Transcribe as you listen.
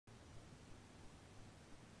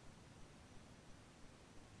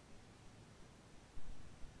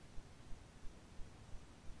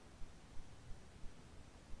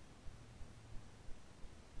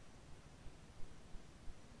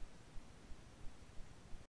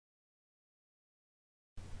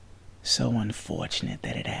So unfortunate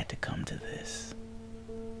that it had to come to this.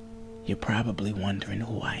 You're probably wondering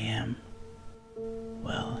who I am.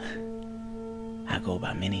 Well, I go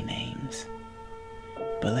by many names.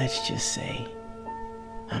 But let's just say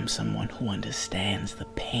I'm someone who understands the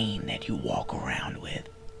pain that you walk around with.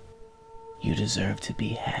 You deserve to be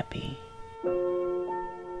happy.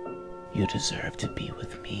 You deserve to be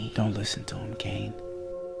with me. Don't listen to him, Kane.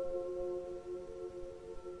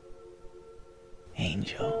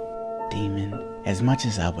 Angel, demon, as much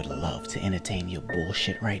as I would love to entertain your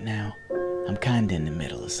bullshit right now, I'm kinda in the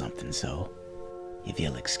middle of something, so if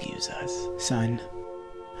you'll excuse us. Son,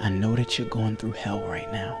 I know that you're going through hell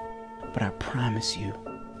right now, but I promise you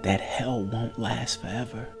that hell won't last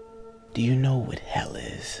forever. Do you know what hell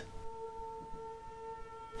is?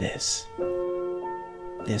 This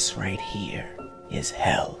right here is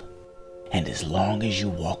hell. And as long as you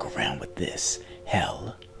walk around with this,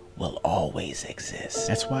 hell will always exist.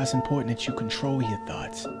 That's why it's important that you control your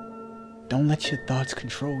thoughts. Don't let your thoughts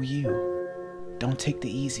control you. Don't take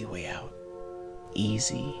the easy way out.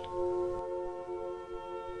 Easy.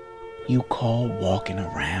 You call walking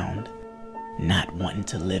around not wanting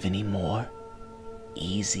to live anymore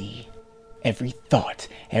easy? Every thought,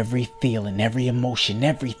 every feeling, every emotion,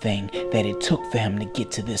 everything that it took for him to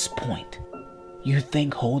get to this point. You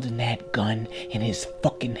think holding that gun in his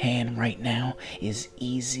fucking hand right now is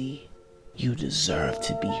easy? You deserve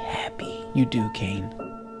to be happy. You do, Kane.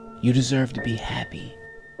 You deserve to be happy.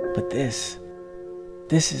 But this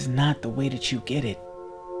is not the way that you get it.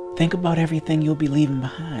 Think about everything you'll be leaving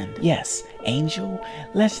behind. Yes, Angel,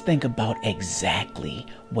 let's think about exactly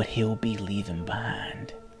what he'll be leaving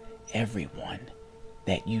behind. Everyone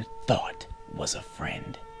that you thought was a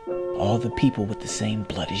friend. All the people with the same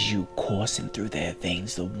blood as you coursing through their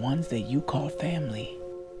veins, the ones that you call family.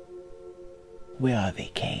 Where are they,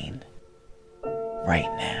 Kane? Right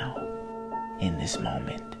now, in this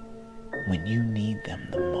moment, when you need them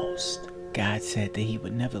the most. God said that he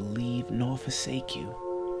would never leave nor forsake you.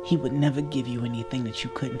 He would never give you anything that you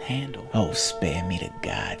couldn't handle. Oh, spare me the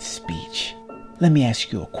God speech. Let me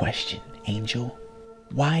ask you a question, Angel.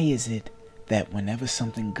 Why is it that whenever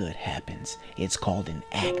something good happens, it's called an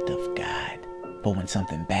act of God? But when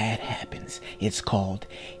something bad happens, it's called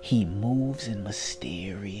he moves in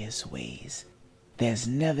mysterious ways. There's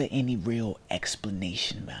never any real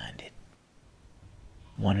explanation behind it.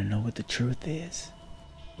 Want to know what the truth is?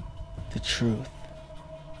 The truth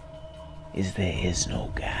is there is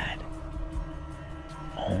no God.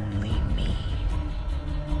 Only me.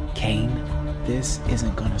 Kane, this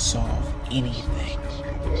isn't gonna solve anything.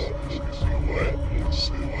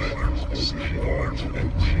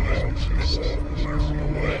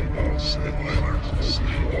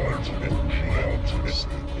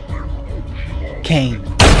 Kane.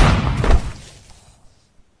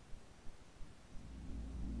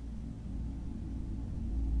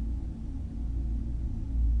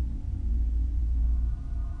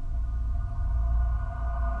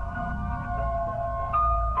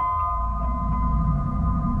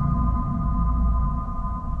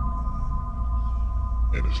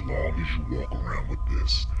 And as long as you walk around with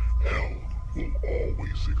this, hell will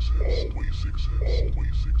always exist. Always exist.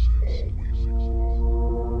 Always exist. Always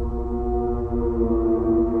exist.